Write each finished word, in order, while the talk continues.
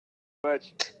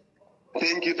Much.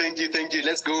 Thank you.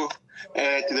 Let's go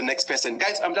to the next person.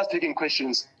 Guys, I'm just taking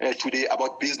questions today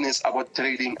about business, about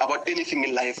trading, about anything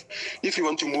in life. If you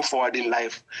want to move forward in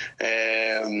life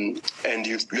and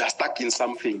you are stuck in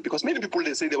something, because many people,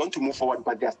 they say they want to move forward,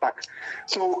 but they're stuck.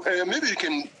 So maybe you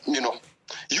can,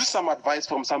 use some advice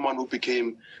from someone who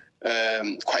became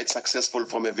quite successful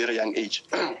from a very young age.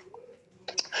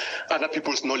 Other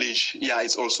people's knowledge,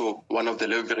 it's also one of the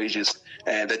leverages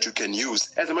that you can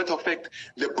use. As a matter of fact,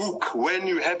 the book, when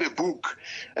you have a book,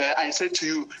 I said to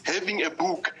you, having a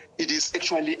book, it is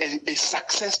actually a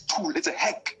success tool. It's a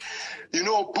hack.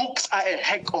 Books are a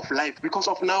hack of life because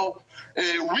of now,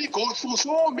 we go through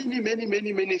so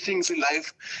many things in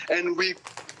life, and we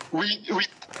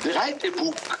write a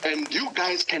book, and you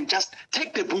guys can just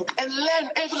take the book and learn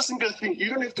every single thing. You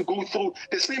don't have to go through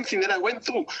the same thing that I went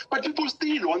through, but people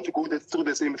still want to go through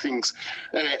the same things.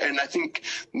 And I think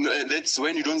that's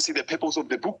when you don't see the purpose of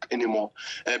the book anymore.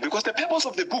 Because the purpose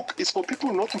of the book is for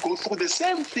people not to go through the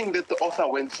same thing that the author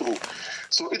went through.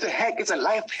 So it's a hack, it's a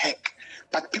life hack.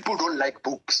 But people don't like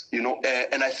books,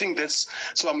 and I think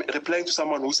so I'm replying to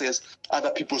someone who says other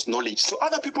people's knowledge. So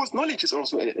other people's knowledge is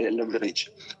also a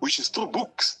leverage, which is through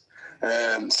books.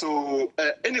 So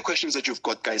any questions that you've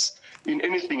got, guys, in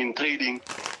anything, in trading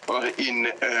or in,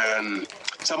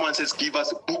 someone says, give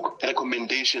us book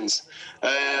recommendations.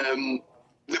 The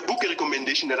book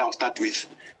recommendation that I'll start with,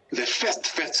 the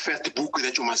first book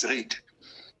that you must read,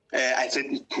 I said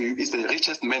it to you, is The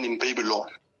Richest Man in Babylon.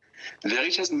 The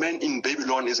Richest Man in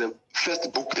Babylon is the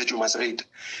first book that you must read.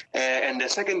 And the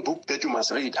second book that you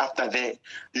must read after that,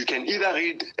 you can either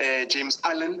read James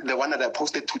Allen, the one that I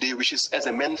posted today, which is As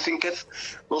a Man Thinketh,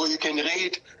 or you can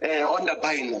read On the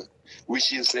Bible,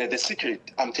 which is The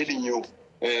Secret. I'm telling you,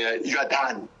 you are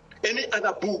done. Any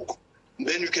other book,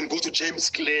 then you can go to James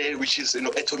Clear, which is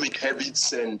Atomic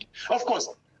Habits. And of course,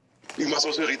 you must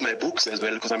also read my books as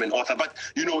well, because I'm an author. But,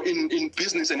 in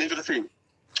business and everything,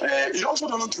 you also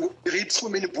don't want to read so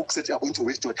many books that you are going to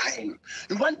waste your time.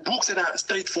 You want books that are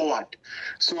straightforward.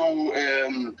 So,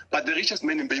 but The Richest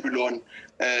Man in Babylon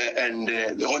and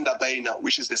Rhonda Byrne,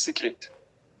 which is The Secret,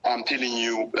 I'm telling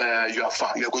you, you are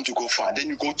far. You are going to go far. Then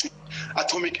you go to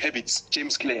Atomic Habits,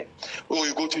 James Clear, or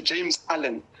you go to James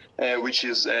Allen, which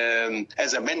is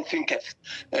As a Man Thinketh,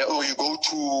 or you go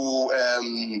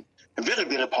to a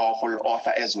very powerful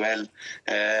author as well.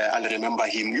 I'll remember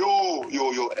him.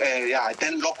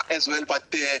 Dan Locke as well, but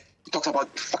he talks about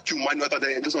fuck you money,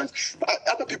 those ones.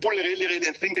 Other people really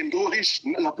think and go rich.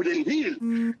 Napoleon Hill.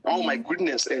 Oh my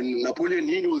goodness. And Napoleon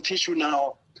Hill will teach you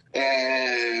now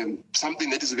something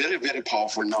that is very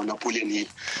powerful now, Napoleon Hill.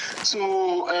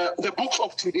 So the books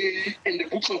of today and the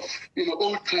books of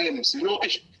old times,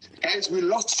 guys, we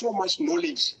lost so much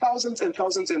knowledge. Thousands and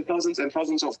thousands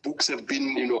of books have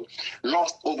been,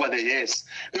 lost over the years.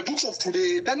 The books of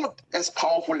today, they're not as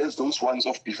powerful as those ones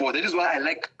of before. That is why I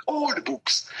like old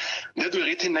books that were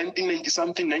written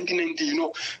 1990-something,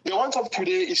 1990, The ones of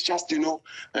today is just, too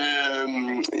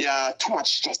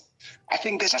much. I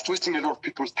think they're just wasting a lot of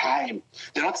people's time.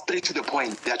 They're not straight to the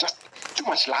point. They're just too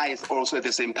much lies also at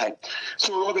the same time.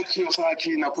 So Robert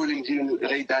Kiyosaki, Napoleon Hill,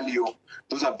 Ray Dalio,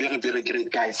 those are very great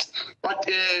guys. But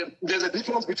there's a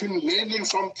difference between learning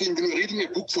something, reading a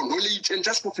book for knowledge and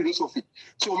just for philosophy.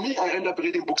 So me, I end up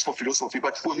reading books for philosophy,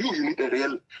 but for you need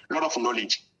a lot of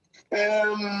knowledge.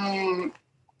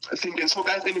 Thinking. So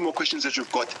guys, any more questions that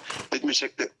you've got? Let me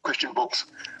check the question box.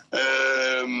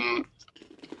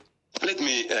 Let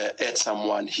me add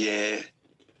someone here.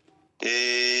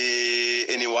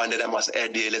 Anyone that I must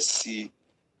add here? Let's see.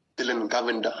 Dylan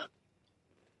Govender.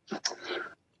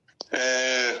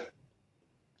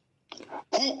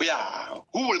 Who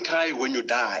Will Cry When You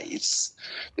Die?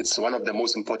 It's one of the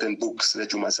most important books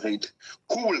that you must read.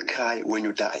 Who Will Cry When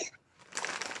You Die?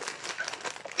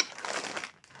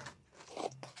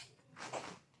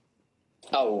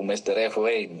 Oh, Mr. F.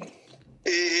 Wayne.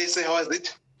 Say, how is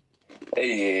it?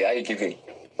 Hey, how you keeping?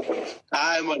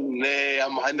 I'm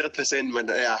 100%, man.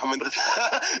 Yeah, 100.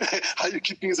 How you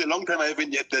keeping? It's a long time I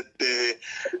haven't yet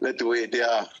that way.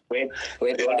 Yeah. Wait,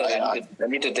 hold on. I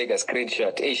need to take a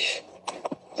screenshot. Ish.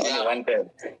 Only one time.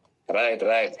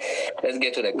 Right. Let's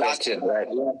get to the question. Right.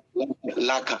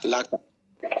 Laka.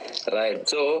 Right.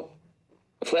 So,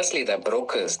 firstly, the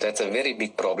brokers. That's a very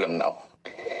big problem now.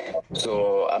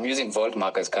 So I'm using Vault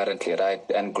Markets currently, right,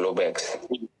 and Globex.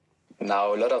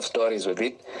 Now, a lot of stories with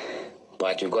it,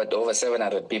 but you got over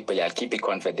 700 people. Yeah, keep it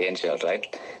confidential,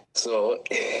 right? So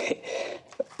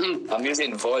I'm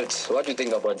using Vault. What do you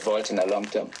think about Vault in the long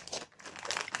term?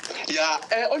 Yeah,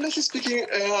 honestly speaking,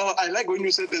 I like when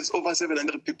you said there's over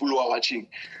 700 people who are watching.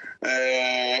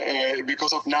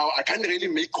 because of now I can't really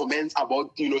make comments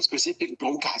about specific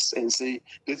brokers and say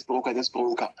this broker.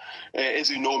 As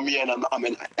you know me, and I'm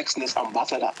an Xness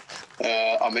ambassador.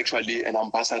 I'm actually an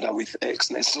ambassador with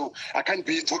Xness, so I can't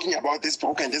be talking about this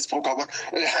broker and this broker. But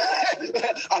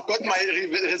I've got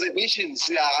my reservations.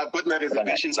 Yeah, I've got my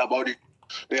reservations about it.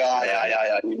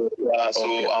 Yeah.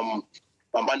 So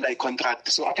I'm under a contract,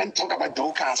 so I can't talk about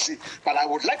brokers, but I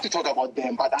would like to talk about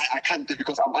them, but I can't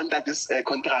because I'm under this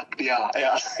contract. Because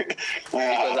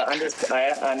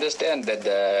I understand that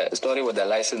the story with the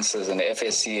licenses and the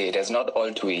FSCA, it has not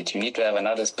all to it. You need to have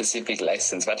another specific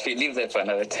license, but we leave that for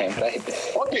another time, right?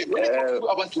 Okay, when you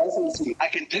talk about licensing, I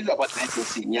can tell you about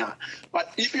licensing, yeah.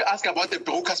 But if you ask about the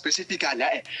broker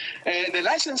specifically, the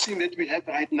licensing that we have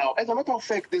right now, as a matter of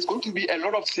fact, there's going to be a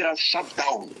lot of serious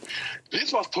shutdown.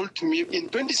 This was told to me in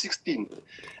 2016,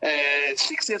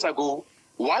 6 years ago.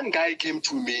 One guy came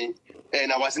to me,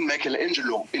 and I was in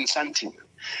Michelangelo in Santin,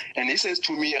 and he says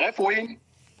to me, Ref Wayne,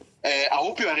 I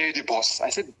hope you are ready, boss.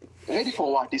 I said, ready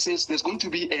for what? He says, there's going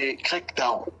to be a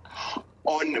crackdown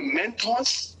on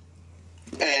mentors,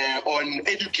 on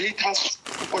educators,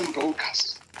 on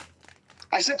brokers.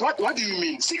 I said, what do you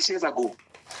mean? 6 years ago.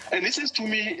 And he says to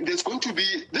me, there's going to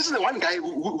be, this is the one guy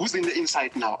who's in the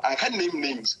inside now. I can't name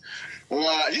names.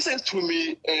 He says to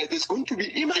me, there's going to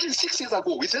be, imagine 6 years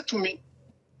ago, he said to me,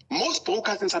 most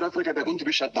brokers in South Africa, they're going to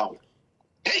be shut down.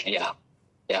 Hey. Yeah.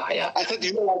 I said,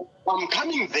 I'm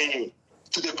coming there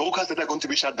to the brokers that are going to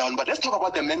be shut down, but let's talk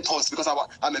about the mentors, because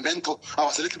I'm a mentor. I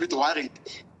was a little bit worried.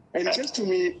 And he says to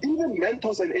me, even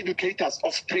mentors and educators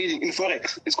of trading in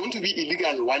Forex, it's going to be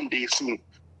illegal one day soon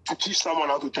to teach someone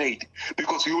how to trade,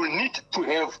 because you will need to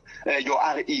have your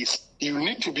REs. You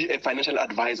need to be a financial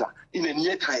advisor in a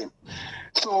near time.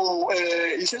 So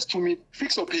he says to me,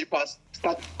 fix your papers,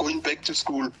 start going back to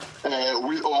school,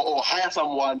 or hire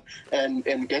someone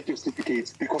and get your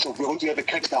certificates, because we're going to have a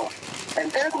crackdown.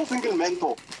 And every single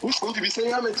mentor who's going to be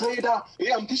saying, I'm a trader,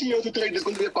 hey, I'm teaching you how to trade, is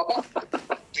going to be, Papa, do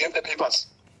you have the papers?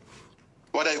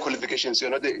 What are your qualifications? You're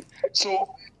not there.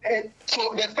 So they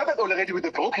started already with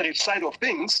the brokerage side of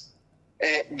things.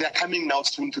 They're coming now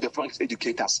soon to the Forex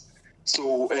educators.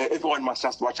 So everyone must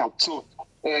just watch out. So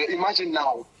imagine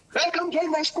now, hey, come join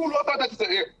my school.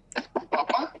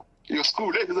 Papa, your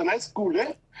school, it's a nice school,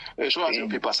 eh? Show us your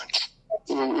papers.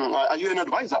 Are you an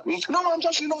advisor? No, I'm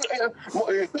just,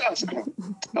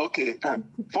 okay.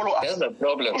 Follow us. That's the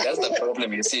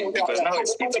problem, you see, because now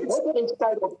it's on the brokerage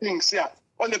side of things, yeah.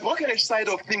 On the brokerage side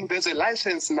of things, there's a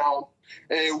license now,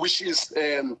 which is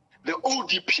the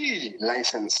ODP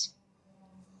license.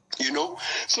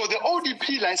 So the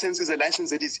ODP license is a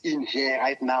license that is in here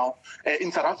right now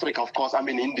in South Africa. Of course, I'm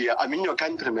in India. I'm in your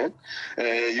country, man.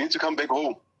 You need to come back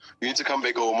home.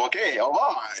 Okay, all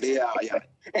right.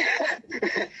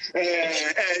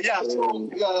 Yeah. So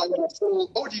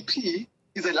ODP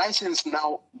is a license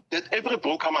now that every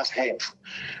broker must have.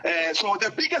 So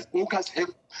the biggest brokers have,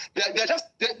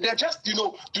 they're just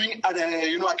doing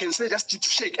I can say just to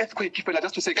shake earthquake people,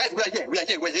 just to say, guys, we're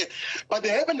here. But they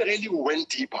haven't really went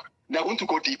deeper. They're going to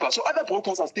go deeper. So other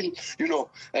brokers are still, not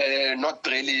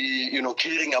really,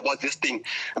 caring about this thing.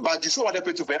 But you saw what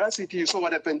happened to Veracity, you saw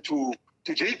what happened to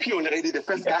JP already, the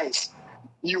first guys.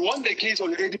 You won the case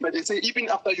already, but they say even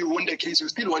after you won the case, you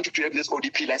still want to have this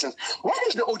ODP license. What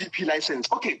is the ODP license?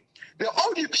 Okay, the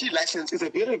ODP license is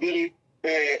a very, very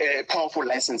powerful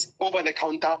license,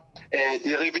 over-the-counter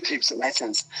derivatives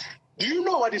license. Do you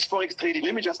know what is Forex trading?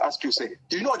 Let me just ask you, say,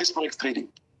 do you know what is Forex trading?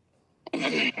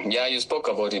 Yeah, you spoke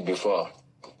about it before.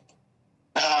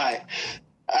 I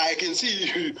can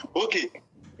see. Okay,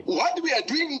 what we are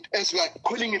doing as we are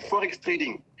calling it Forex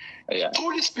trading,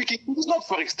 truly speaking, it is not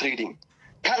Forex trading.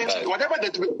 Currently, whatever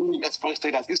that we're doing as Forex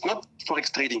traders, it's not Forex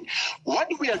trading. What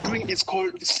we are doing is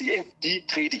called CFD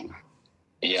trading.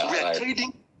 Yeah, we are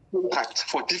trading contracts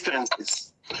for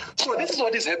differences. So this is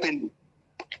what is happening.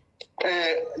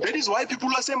 That is why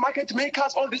people are saying market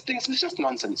makers, all these things. It's just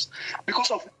nonsense. Because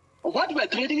of what we are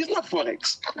trading is not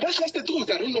Forex. That's just the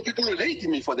truth. I don't know, people will hate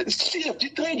me for that. It's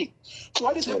CFD trading. So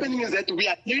what is happening is that we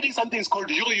are trading something called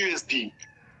Euro USD.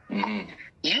 Mm-hmm.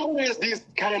 Euro USD is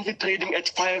currently trading at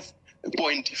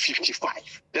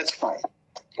 5.55. That's fine.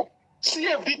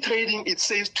 CFD trading, it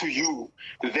says to you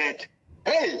that,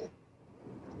 hey,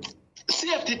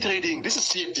 CFD trading, this is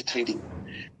CFD trading.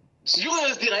 So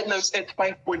USD right now is at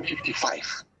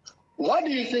 5.55. What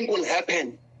do you think will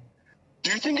happen?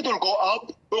 Do you think it will go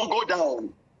up or go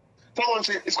down? Someone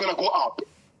says it's going to go up.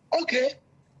 Okay,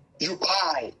 you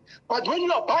buy. But when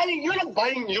you are buying, you're not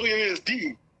buying your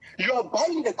USD. You are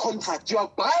buying the contract. You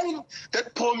are buying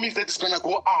that promise that it's going to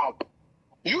go up.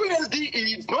 USD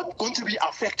is not going to be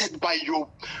affected by your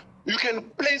You can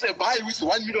place a buy with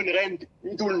 1 million rand.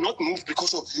 It will not move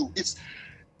because of you. Its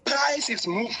price is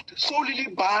moved solely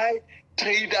by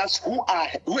traders who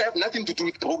have nothing to do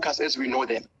with brokers as we know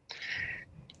them,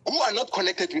 who are not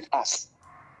connected with us.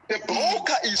 The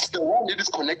broker is the one that is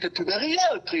connected to the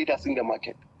real traders in the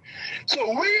market.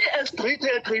 So we as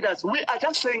retail traders, we are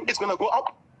just saying it's going to go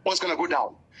up or it's going to go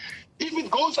down. If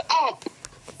it goes up,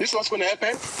 this is what's going to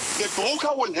happen. The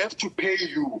broker will have to pay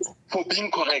you for being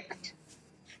correct.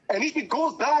 And if it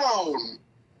goes down,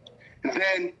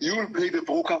 then you will pay the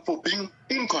broker for being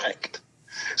incorrect.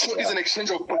 So it's an exchange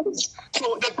of price.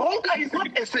 So the broker is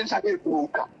not essentially a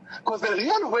broker, because the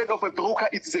real word of a broker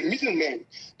is a middleman.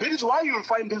 That is why you'll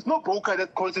find there's no broker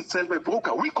that calls itself a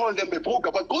broker. We call them a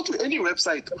broker, but go to any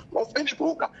website of any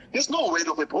broker. There's no word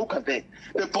of a broker there.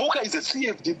 The broker is a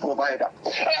CFD provider.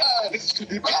 This is too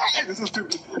deep. This is too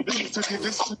deep. This is too deep.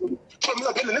 This is too deep. So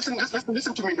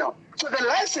listen to me now. So the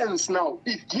license now,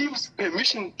 it gives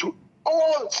permission to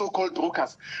all so-called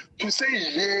brokers to say,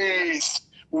 yes,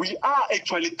 we are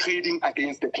actually trading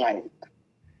against the client.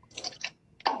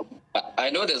 I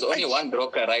know there's only one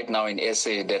broker right now in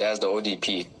SA that has the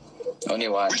ODP. Only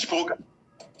one. Which broker?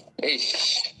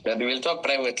 That we'll talk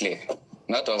privately,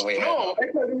 not over here. No,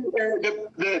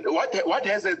 actually, what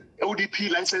has an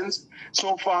ODP license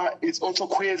so far is also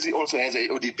Quasi also has an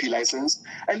ODP license,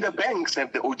 and the banks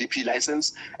have the ODP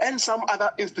license, and some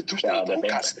other institutional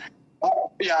brokers.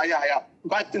 Yeah.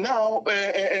 But now,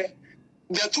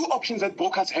 there are two options that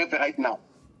brokers have right now.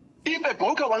 If a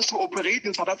broker wants to operate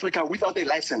in South Africa without a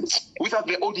license, without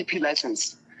the ODP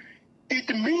license, it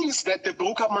means that the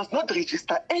broker must not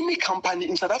register any company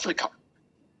in South Africa.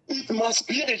 It must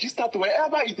be registered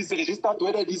wherever it is registered,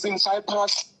 whether it is in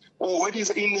Cyprus or whether it is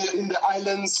in the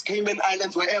islands, Cayman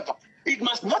Islands, wherever. It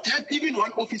must not have even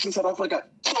one office in South Africa,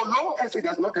 so long as it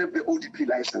does not have the ODP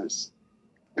license,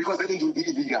 because then it will be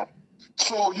illegal.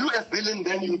 So you as Dylan,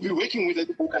 then you'll be working with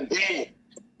the broker there.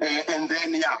 And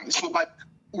then, but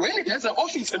when it has an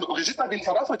office and registered in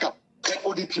South Africa, that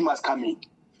ODP must come in.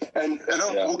 And a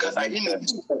lot of brokers are in the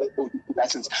ODP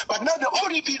license. But now the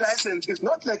ODP license is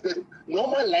not like the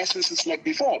normal licenses like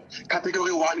before,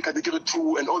 category 1, category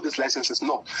 2, and all these licenses.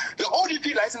 No. The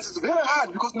ODP license is very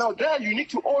hard because now there you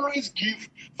need to always give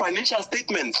financial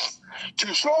statements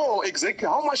to show exactly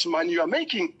how much money you are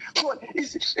making. So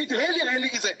it really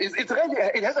is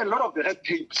it has a lot of red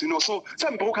tapes, So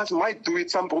some brokers might do it,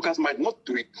 some brokers might not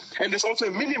do it. And there's also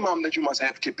a minimum that you must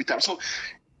have capital. So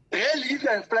really, if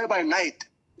you fly by night,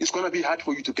 it's going to be hard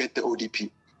for you to get the ODP.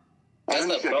 That's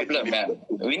the problem, man.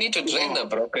 We need to train the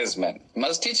brokers, man. You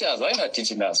must teach us. Why not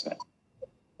teaching us, man?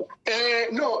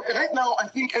 No, right now, I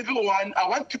think I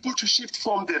want people to shift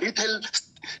from the retail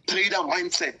trader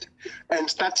mindset and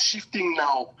start shifting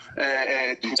now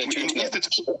to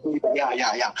institutional.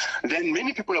 Yeah. Then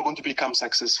many people are going to become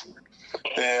successful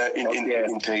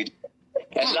in trade.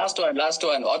 And last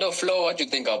one, order flow. What do you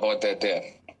think about that there?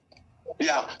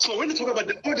 Yeah, so when you talk about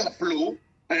the order flow,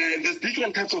 there's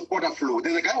different types of order flow.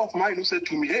 There's a guy of mine who said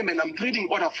to me, hey man, I'm trading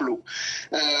order flow.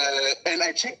 And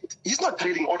I checked, he's not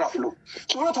trading order flow.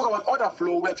 So when we talk about order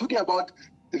flow, we're talking about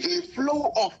the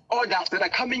flow of orders that are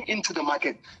coming into the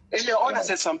market. Earlier on, I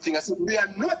said something. I said, we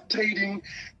are not trading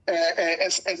I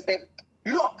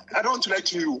don't want to lie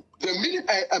to you. The minute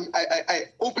I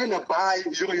open a buy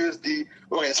EURUSD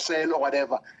or a sell or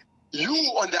whatever, you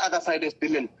on the other side is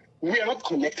Dylan. We are not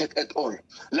connected at all.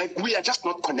 Like, we are just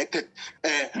not connected.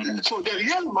 So the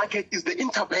real market is the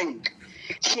interbank.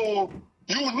 So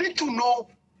you need to know,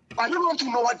 I don't want to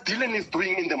know what Dylan is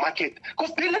doing in the market.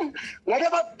 Because Dylan,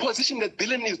 whatever position that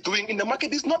Dylan is doing in the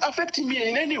market is not affecting me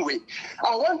in any way.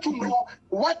 I want to know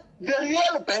what the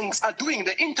real banks are doing,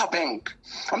 the interbank.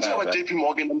 I'm talking about JP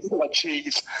Morgan, I'm talking about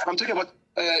Chase, I'm talking about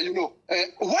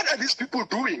what are these people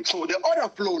doing? So the order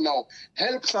flow now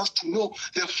helps us to know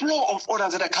the flow of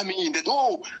orders that are coming in. That,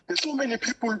 there's so many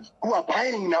people who are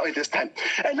buying now at this time.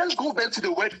 And let's go back to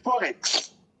the word Forex.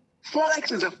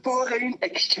 Forex is a foreign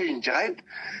exchange, right?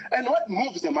 And what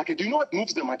moves the market? Do you know what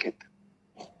moves the market?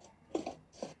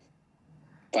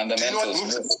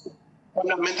 Fundamentals.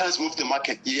 Fundamentals move the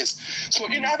market, yes. So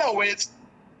in other words,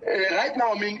 right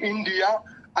now I'm in India.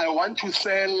 I want to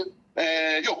sell.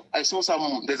 I saw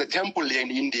there's a temple here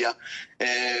in India,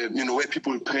 where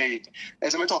people pray.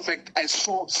 As a matter of fact, I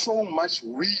saw so much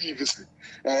weaves.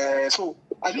 So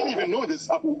I didn't even know this.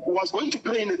 I was going to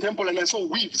pray in the temple and I saw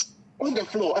weaves on the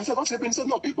floor. I said, what's happening? He said,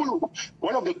 no,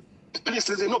 one of the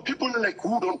places, people like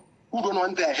who don't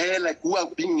want their hair, like who are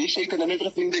being shaken and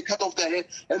everything, they cut off their hair.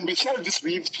 And we sell these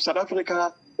weaves to South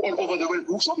Africa, all over the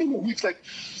world. So many weaves, like,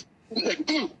 like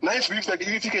nice weaves, like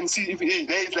if you can see, if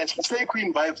there is like say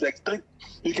queen vibes, like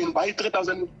you can buy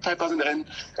 3,000, 5,000 rand,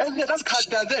 and yeah, that's card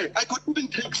there. I could even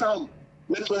take some.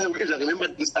 That's why I remember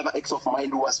this other ex of mine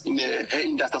who was in the hair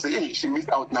industry. I said, hey, she missed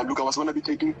out now. Look, I was going to be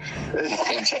taking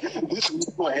this weave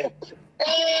for her.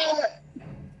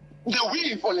 The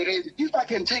weave already, if I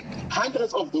can take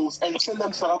hundreds of those and send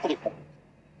them to South Africa,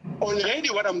 already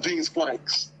what I'm doing is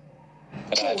Forex.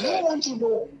 So I want to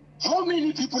know how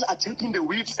many people are taking the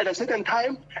weaves at a certain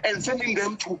time and sending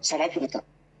them to South Africa.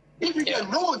 If you can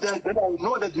know that, then I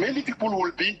know that many people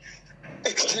will be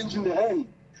exchanging the hand.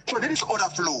 So there is order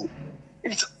flow.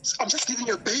 I'm just giving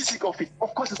you a basic of it.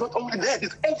 Of course, it's not only that.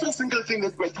 It's every single thing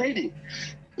that we're trading.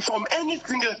 From any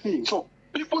single thing. So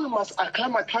people must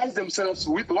acclimatize themselves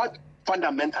with what?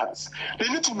 Fundamentals. They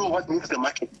need to know what moves the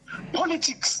market.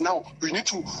 Politics now, you need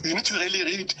to really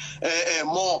read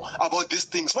more about these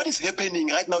things. What is happening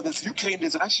right now? There's Ukraine,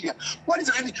 there's Russia. What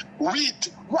is really read?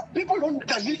 What people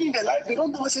they're living their life, they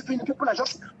don't know what's happening. People are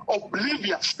just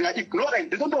oblivious, they are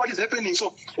ignorant, they don't know what is happening.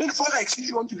 So in Forex, if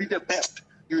you want to be the best,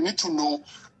 you need to know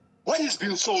what is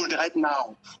being sold right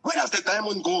now. Where does the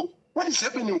diamond go? What is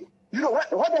happening? You know,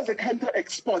 what does the country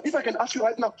export? If I can ask you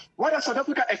right now, what does South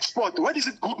Africa export? What is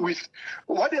it good with?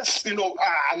 What is, no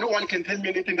one can tell me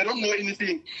anything. They don't know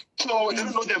anything. So they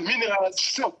don't know the minerals.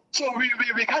 So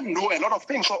we can't know a lot of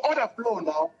things. So order flow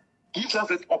now gives us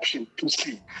that option to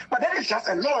see. But that is just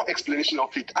a long explanation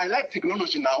of it. I like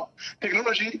technology now.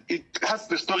 Technology, it has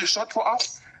the story short for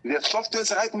us. There's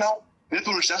softwares right now that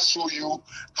will just show you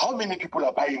how many people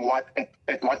are buying what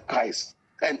at what price.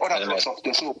 And order flow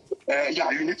software. So,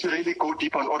 you need to really go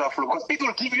deep on order flow because it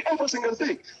will give you every single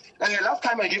thing. Last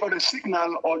time I gave out a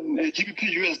signal on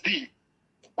GBP USD,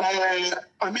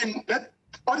 that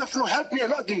order flow helped me a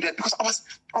lot in that because I was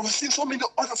seeing so many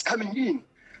orders coming in.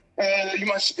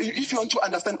 If you want to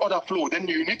understand order flow, then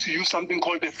you need to use something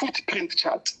called the footprint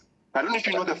chart. I don't know if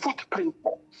you know the footprint.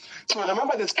 So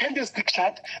remember, there's candlestick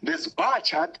chart, there's bar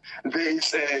chart,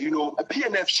 there's a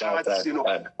PNF chart,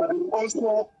 but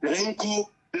also Renko.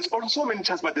 There's also many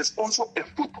charts, but there's also a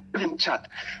footprint chart.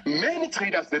 Many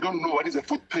traders, they don't know what is a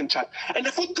footprint chart. And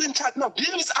the footprint chart now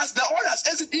gives us the orders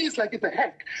as it is, like it's a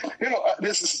hack.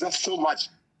 This is just so much.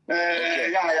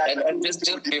 And just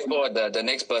before the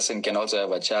next person can also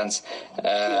have a chance,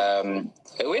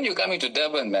 when you're coming to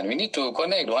Durban, man, we need to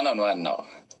connect one-on-one now.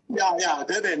 Yeah,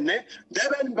 Durban.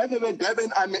 Durban, by the way,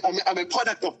 Durban, I'm a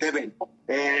product of Durban.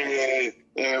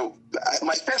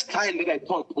 My first client that I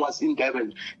taught was in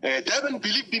Durban. Durban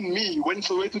believed in me when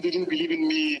Soweto didn't believe in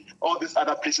me. All these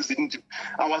other places didn't.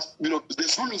 I was, the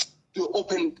Zulus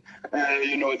opened,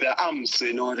 their arms,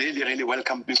 really, really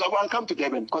welcomed me. So I welcome to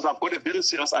Durban because I've got a very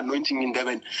serious anointing in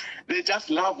Durban. They just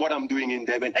love what I'm doing in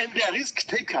Durban. And they're risk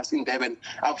takers in Durban.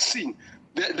 I've seen.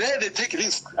 There they take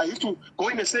risks. I used to go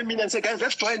in the same meeting and say, guys,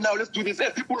 let's try it now, let's do this.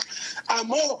 People are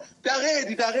more, they're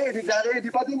ready. But then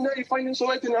you find in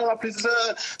Soweto in other places,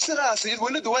 seriously, it will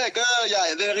not work.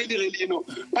 They're really,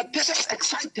 But they're just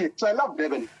excited. So I love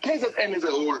Durban. KZN as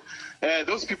a whole.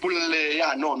 Those people,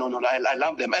 I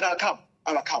love them. And I'll come.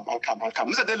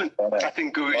 Mr. Dylan, I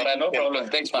think... All right, no problem.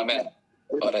 Thanks, my man.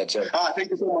 All right, sure. Thank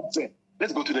you so much, sir.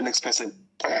 Let's go to the next person.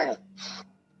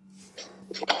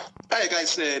 Hi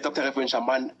guys, Dr. Efwen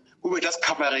Shaman. We were just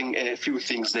covering a few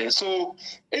things there. So,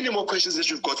 any more questions that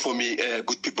you've got for me,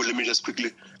 good people? Let me just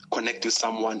quickly connect with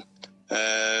someone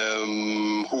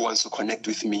who wants to connect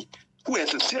with me, who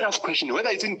has a serious question, whether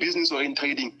it's in business or in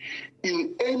trading,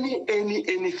 in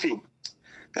anything,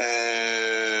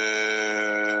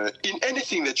 in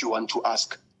anything that you want to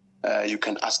ask, you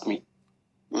can ask me,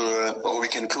 or we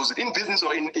can close it in business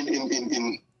or in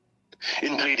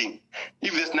trading.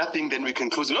 If there's nothing, then we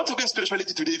can close. We're not talking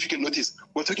spirituality today, if you can notice.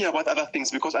 We're talking about other things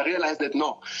because I realized that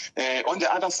on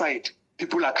the other side,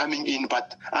 people are coming in,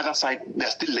 but other side,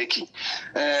 they're still lacking.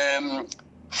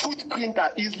 Footprint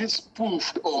are easily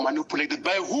spoofed or manipulated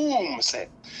by whom, sir?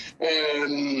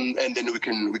 And then we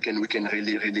can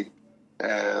really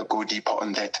go deeper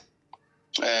on that.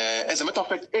 As a matter of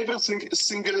fact, every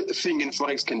single thing in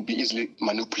Forex can be easily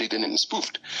manipulated and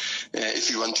spoofed,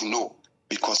 if you want to know.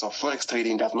 Because of Forex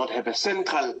trading does not have a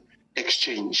central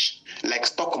exchange like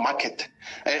stock market.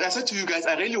 And I said to you guys,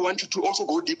 I really want you to also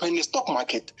go deeper in the stock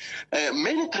market.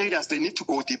 Many traders, they need to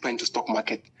go deeper into stock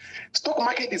market. Stock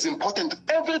market is important.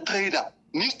 Every trader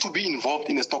needs to be involved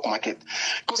in the stock market.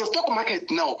 Because the stock market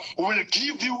now will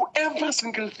give you every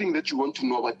single thing that you want to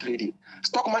know about trading.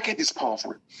 Stock market is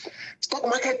powerful. Stock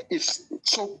market is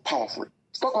so powerful.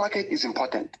 stock market is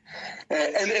important.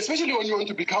 And especially when you want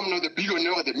to become the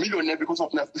billionaire or the millionaire because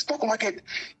of the stock market,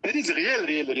 that is real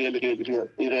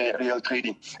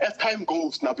trading. As time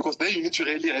goes now, because there you need to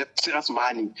really have serious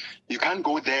money. You can't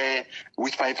go there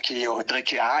with 5K or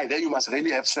 3K. There you must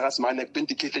really have serious money, like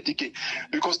 20K, 30K,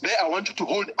 because there I want you to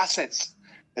hold assets.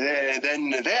 Then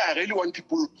there I really want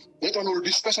people, that one will be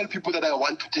special people that I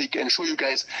want to take and show you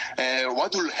guys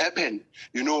what will happen.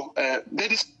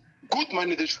 There is good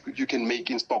money that you can make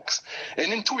in stocks.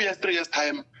 And in 2 years, 3 years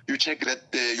time, you check that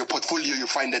your portfolio, you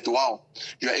find that, wow,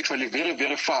 you are actually very,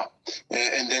 very far.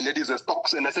 And then that is the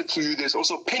stocks. And I said to you, there's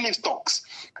also penny stocks.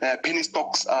 Penny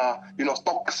stocks are,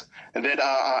 stocks that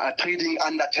are trading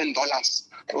under $10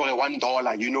 or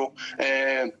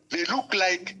 $1, they look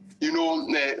like,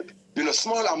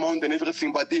 small amount and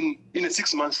everything, but in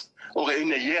 6 months or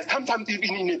in a year, sometimes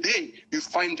even in a day, you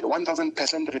find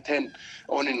 1,000% return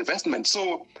on investment.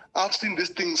 So I've seen these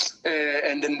things,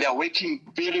 and then they're working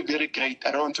very, very great.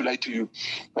 I don't want to lie to you.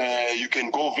 You can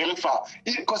go very far.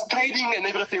 Because trading and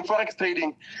everything, Forex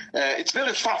trading, it's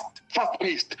very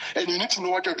fast-paced, and you need to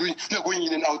know what you're doing. You're going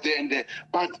in and out there and there.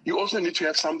 But you also need to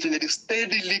have something that is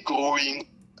steadily growing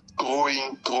your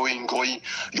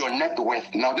net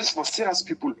worth. Now, this is for serious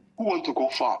people who want to go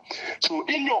far. So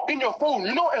in your phone,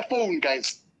 a phone,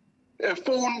 guys, a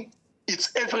phone,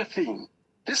 it's everything.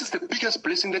 This is the biggest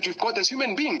blessing that you've got as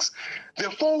human beings.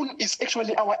 The phone is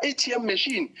actually our ATM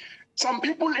machine. Some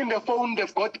people in the phone,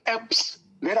 they've got apps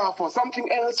that are for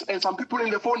something else, and some people in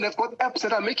the phone, they've got apps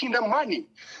that are making them money.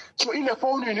 So in the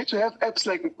phone, you need to have apps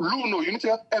like Luno, you need to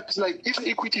have apps like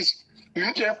Equities, you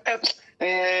need to have apps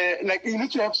you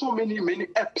need to have so many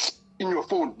apps in your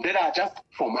phone that are just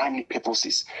for money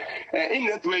purposes. In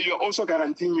that way, you're also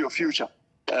guaranteeing your future.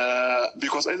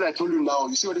 Because as I told you now,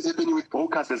 you see what is happening with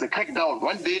brokers. There's a crackdown.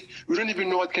 One day, we don't even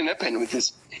know what can happen with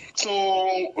this.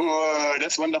 So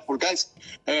that's wonderful. Guys,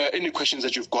 any questions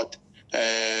that you've got?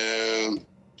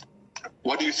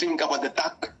 What do you think about the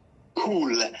dark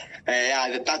pool?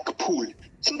 The dark pool.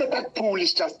 So the dark pool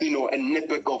is just, a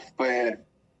network of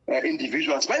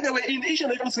individuals. By the way, in each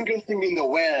and every single thing in the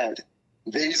world,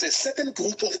 there is a certain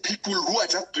group of people who are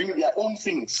just doing their own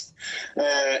things.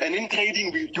 And in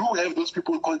trading, we do have those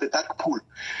people called the dark pool.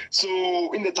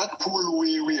 So in the dark pool,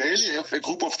 we really have a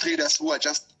group of traders who are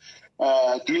just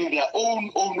doing their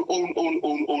own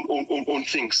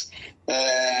things.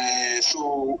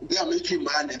 So they are making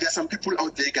money. There are some people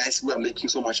out there, guys, who are making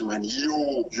so much money.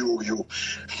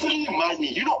 Free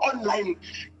money. Online,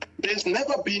 there's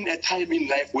never been a time in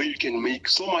life where you can make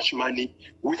so much money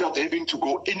without having to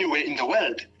go anywhere in the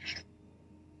world.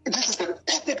 This is the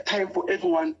perfect time for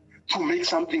everyone to make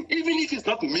something, even if it's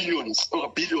not millions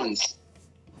or billions.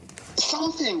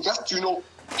 Something, just,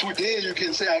 today you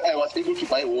can say, I was able to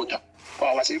buy water.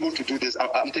 I was able to do this.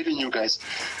 I'm telling you guys.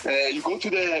 You go to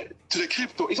the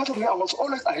crypto. It's not something I was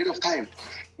always ahead of time.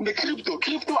 In the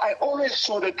crypto, I always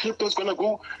saw that crypto is going to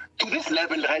go to this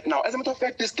level right now. As a matter of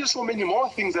fact, there's still so many more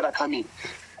things that are coming.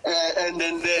 And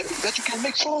then that you can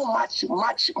make so much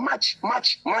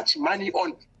money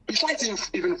on. Besides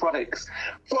even Forex.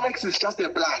 Forex is just a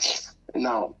plus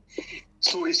now.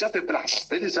 So it's just a plus.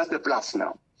 That is just a plus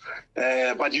now.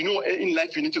 But in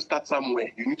life, you need to start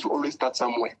somewhere. You need to always start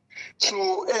somewhere.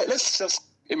 So let's just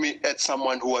add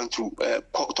someone who wants to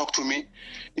talk to me.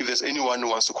 If there's anyone who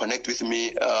wants to connect with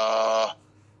me,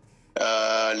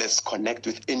 let's connect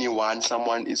with anyone.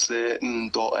 Someone is let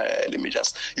me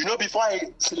just, before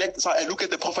I select, so I look at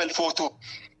the profile photo.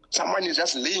 Someone is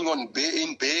just laying in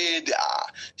bed.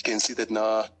 You can see that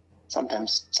now.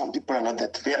 Sometimes some people are not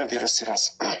that very, very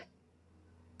serious.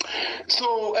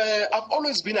 So I've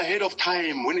always been ahead of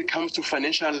time when it comes to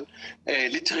financial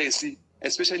literacy,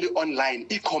 especially online,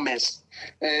 e-commerce.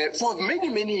 For many,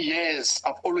 many years,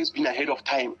 I've always been ahead of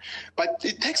time. But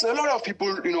it takes a lot of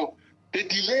people, they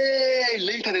delay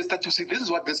later, they start to see, this is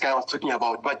what this guy was talking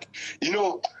about. But,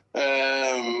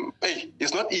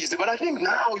 it's not easy. But I think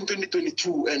now in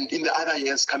 2022 and in the other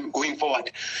years going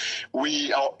forward,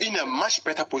 we are in a much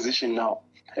better position now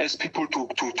as people to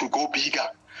go bigger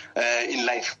in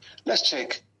life. Let's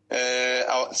check.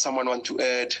 Someone want to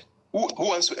add. Who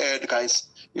wants to add, guys?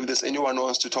 If there's anyone who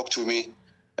wants to talk to me,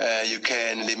 you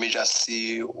can. Let me just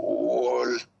see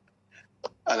all.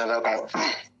 Another guy.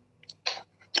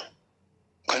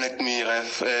 Connect me,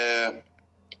 Ref.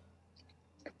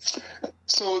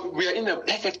 So we are in a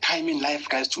perfect time in life,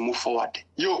 guys, to move forward.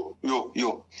 Yo.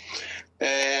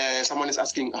 Someone is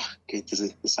asking. Okay,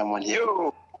 there's someone here.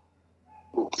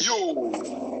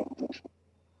 Yo.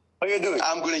 How you doing?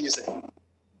 I'm good, and you say?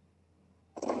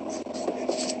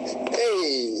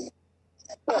 Hey.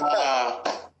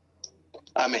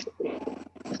 Amen.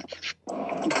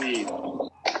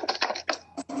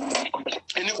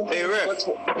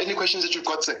 Any questions that you've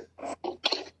got, sir?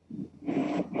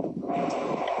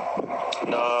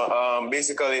 No,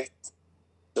 basically,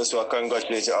 just want to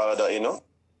congratulate you all that,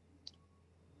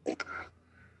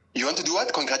 You want to do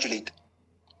what? Congratulate.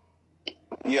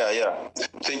 Yeah.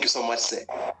 Thank you so much, sir.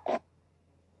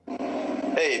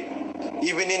 Hey,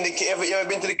 you ever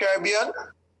been to the Caribbean?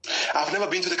 I've never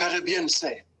been to the Caribbean,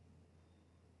 sir.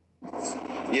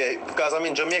 Yeah, because I'm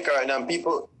in Jamaica right now. And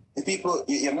the people,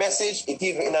 your message, it's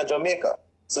even in Jamaica.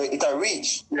 So it'll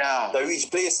reach. Yeah. It'll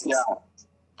reach places. Yeah.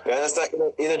 You understand?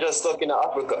 You're not just stuck in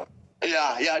Africa.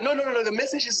 Yeah. No. The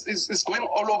message is going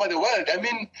all over the world. I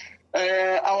mean,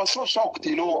 I was so shocked,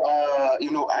 I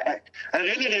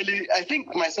really, I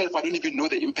think myself, I don't even know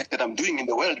the impact that I'm doing in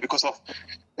the world because of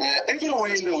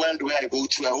everywhere in the world where I go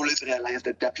to, I always realize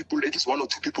that there are people, at least one or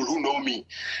two people who know me.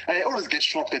 I always get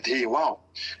shocked that, hey, wow.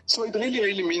 So it really,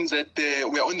 really means that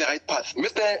we're on the right path.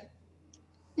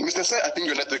 Mr. Sir, I think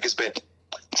your network is bad.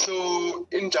 So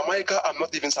in Jamaica, I'm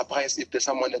not even surprised if there's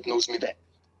someone that knows me there.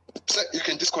 So you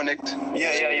can disconnect.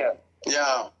 Yeah.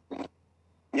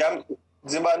 Yeah,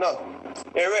 Zimbabwe.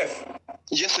 Hey, Ref.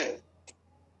 Yes, sir.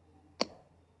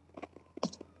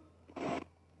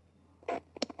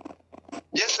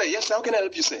 Yes, sir. How can I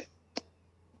help you, sir?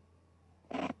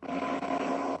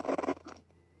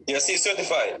 You're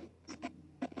certified.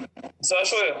 So I'll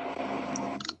show you.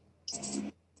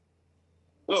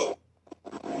 Look.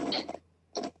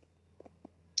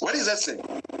 What is that, sir?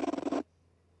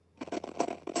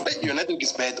 Hey, your network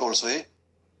is bad also, eh?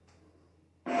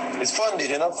 It's funded,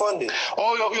 you're not funded.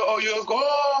 You're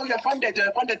funded.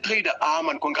 You're funded trader.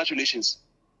 Man, congratulations.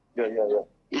 Yeah.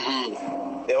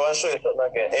 Mm-hmm. They want to show you something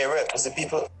again. Hey, Rep, it's the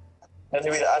people don't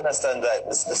really understand that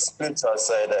it's the spiritual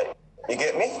side. That you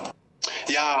get me?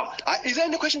 Yeah. Is there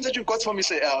any questions that you've got for me,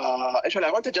 sir? Actually,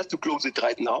 I wanted just to close it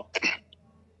right now.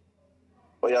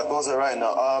 Oh, yeah, close it right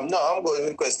now. No, I'm going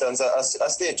with questions. I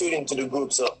stay tuned into the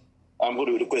group, so I'm good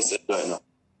with the questions right now.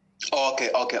 Okay.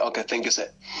 Thank you, sir.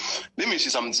 Let me see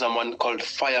someone called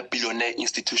Fire Billionaire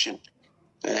Institution.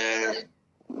 Yeah.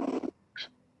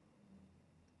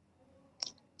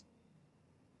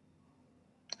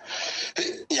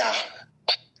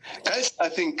 Guys, I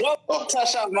think...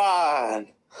 Tasha, man.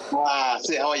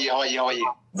 Say, how are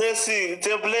you? Blessing. It's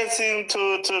a blessing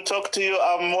to talk to you.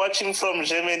 I'm watching from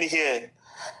Germany here.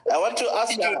 I want to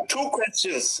ask you two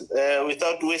questions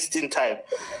without wasting time.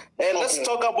 Let's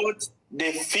talk about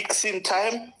the fixing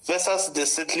time versus the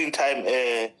settling time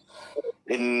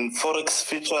in Forex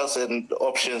futures and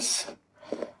options.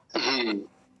 Mm-hmm.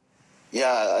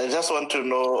 Yeah, I just want to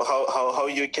know how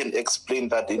you can explain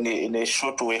that in a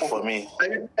short way for me.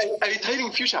 Are you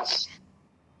trading futures?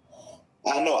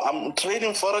 No, I'm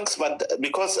trading Forex, but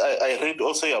because I read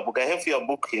also your book, I have your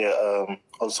book here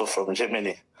also from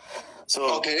Germany.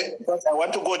 So because I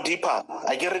want to go deeper.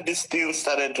 I get this thing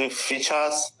started with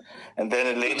futures and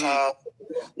then later,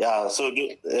 so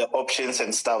options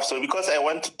and stuff. So because I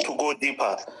want to go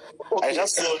deeper, I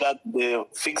just saw that the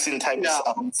fixing time is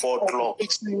 4 o'clock.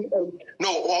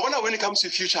 No, when it comes to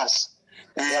futures,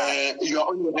 you are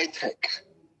on the right track.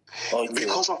 Okay.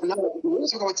 Because of now, when we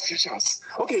talk about futures.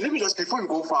 Okay, let me just, before we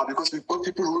go far, because we've got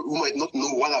people who might not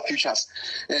know what are futures.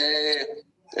 Do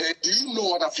you know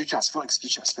what are futures, Forex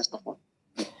futures, first of all?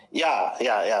 Yeah.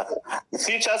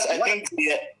 Futures,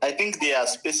 I think they are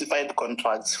specified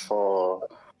contracts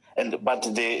but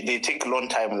they take a long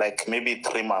time, like maybe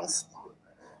 3 months.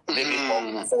 Maybe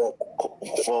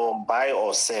for buy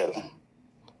or sell.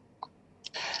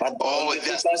 But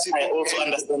I also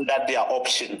understand that they are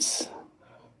options.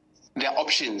 They are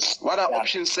options. What are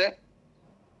options, sir?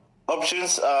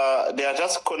 Options, they are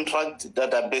just contracts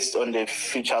that are based on the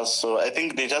futures. So I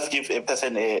think they just give a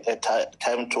person a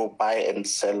time to buy and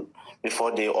sell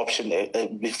before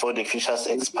before the futures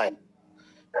expire.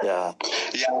 Yeah.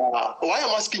 Why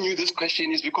I'm asking you this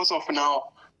question is because of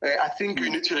now, I think you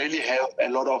need to really have a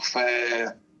lot of...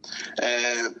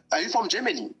 are you from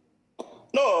Germany?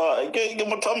 No, I'm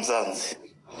from Zanzibar.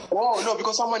 Oh, no,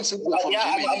 because someone said you're from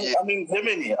Germany. I'm in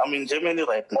Germany. I'm in Germany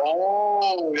right now.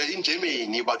 Oh, you're in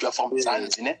Germany, but you're from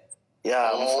Zanzibar,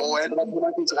 Yeah. I'm from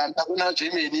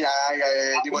Germany. I'm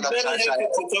very happy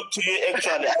to talk to you,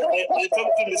 actually. I talk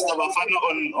to Mr. Bafana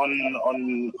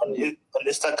on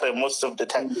Instagram most of the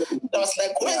time. I was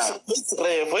like,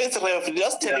 where's Rev?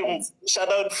 Just tell him, shout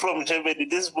out from Germany.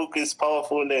 This book is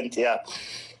powerful and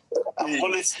I'm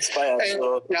always inspired.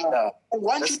 So, I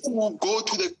want you to go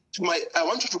to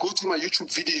my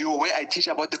YouTube video where I teach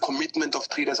about the commitment of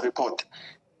traders report.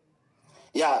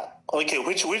 Yeah. Okay.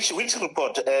 Which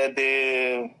report?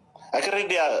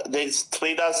 There's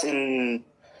traders in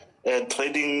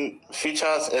trading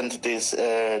features and this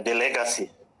the legacy.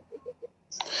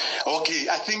 Okay,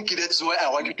 I think that's why I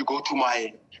want you to go to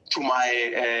my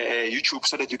YouTube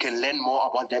so that you can learn more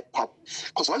about that part.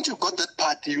 Because once you've got that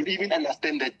part, you'll even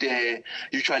understand that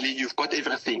usually you've got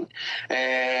everything.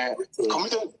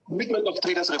 Commitment of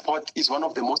Traders Report is one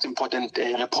of the most important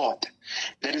report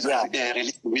that is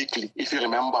released weekly, if you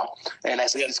remember. And I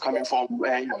said it's coming from,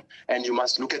 and you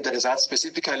must look at the results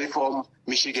specifically from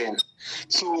Michigan.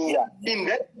 So in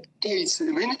that case,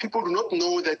 many people do not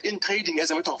know that in trading,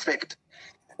 as a matter of fact,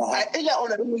 earlier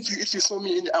on, I don't know if you saw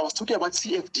me, I was talking about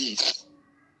CFDs.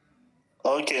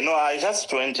 Okay, no, I just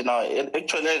joined now.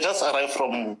 Actually, I just arrived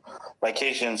from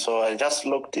vacation, so I just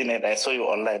looked in and I saw you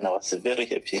online. I was very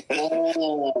happy.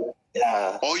 Oh,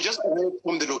 yeah. Oh, you just arrived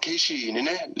from the location,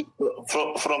 innit?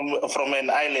 From an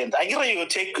island. I guess you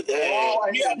take.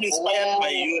 I'm inspired by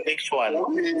you, actually.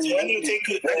 Okay. So when you take.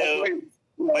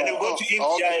 When you go to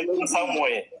India, you go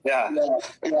somewhere. Yeah. And you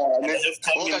have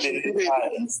time in the car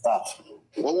and stuff.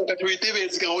 Oh, that we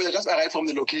just arrived from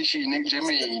the location in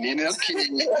Germany.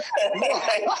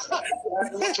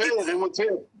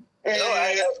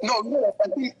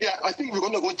 I think we're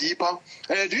gonna go deeper.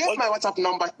 Do you have my WhatsApp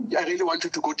number? I really want you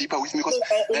to go deeper with me because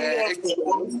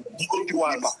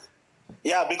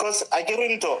yeah, because I get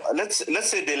into let's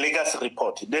say the legacy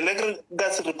report. The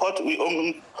legacy report we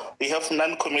have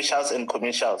non-commercials and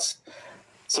commercials.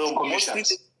 So mostly.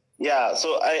 Yeah,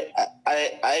 so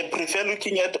I prefer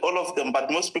looking at all of them,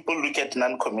 but most people look at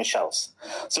non-commercials.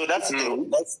 So that's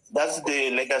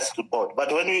the legacy report.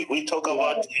 But when we talk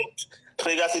about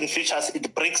traders in futures,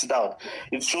 it breaks down.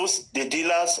 It shows the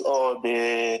dealers or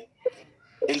the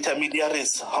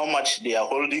intermediaries how much they are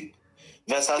holding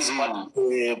versus what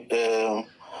the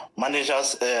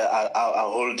managers are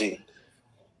holding.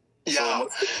 Yeah.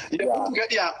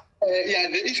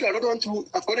 The issue I don't want to.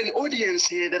 I've got an audience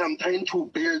here that I'm trying to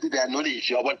build their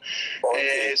knowledge. But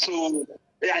so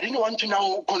I didn't want to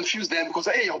now confuse them because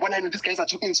when I know these guys are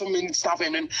talking so many stuff,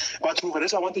 and then but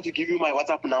that's why I wanted to give you my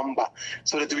WhatsApp number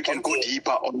so that we can go deeper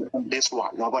on this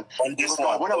one. But on this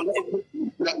one, we're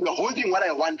holding what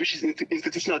I want, which is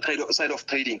institutional side of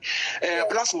trading.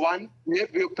 +1, you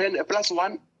have your pen.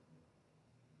 +1.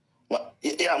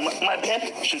 Yeah, my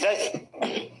pen. Should I?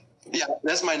 Yeah,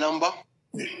 that's my number.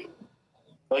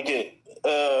 Okay,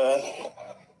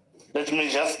 let me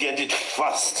just get it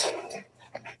fast.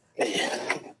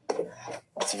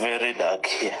 It's very dark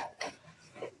here.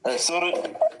 Sorry,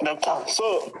 doctor.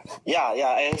 So,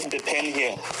 I have the pen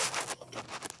here.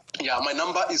 Yeah, my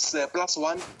number is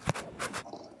 +1.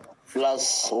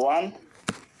 +1.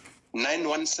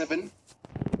 917.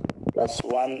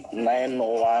 +1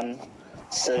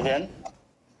 917.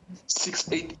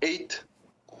 688.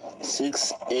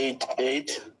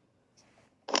 688.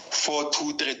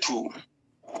 4232.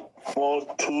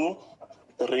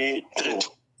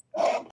 4232.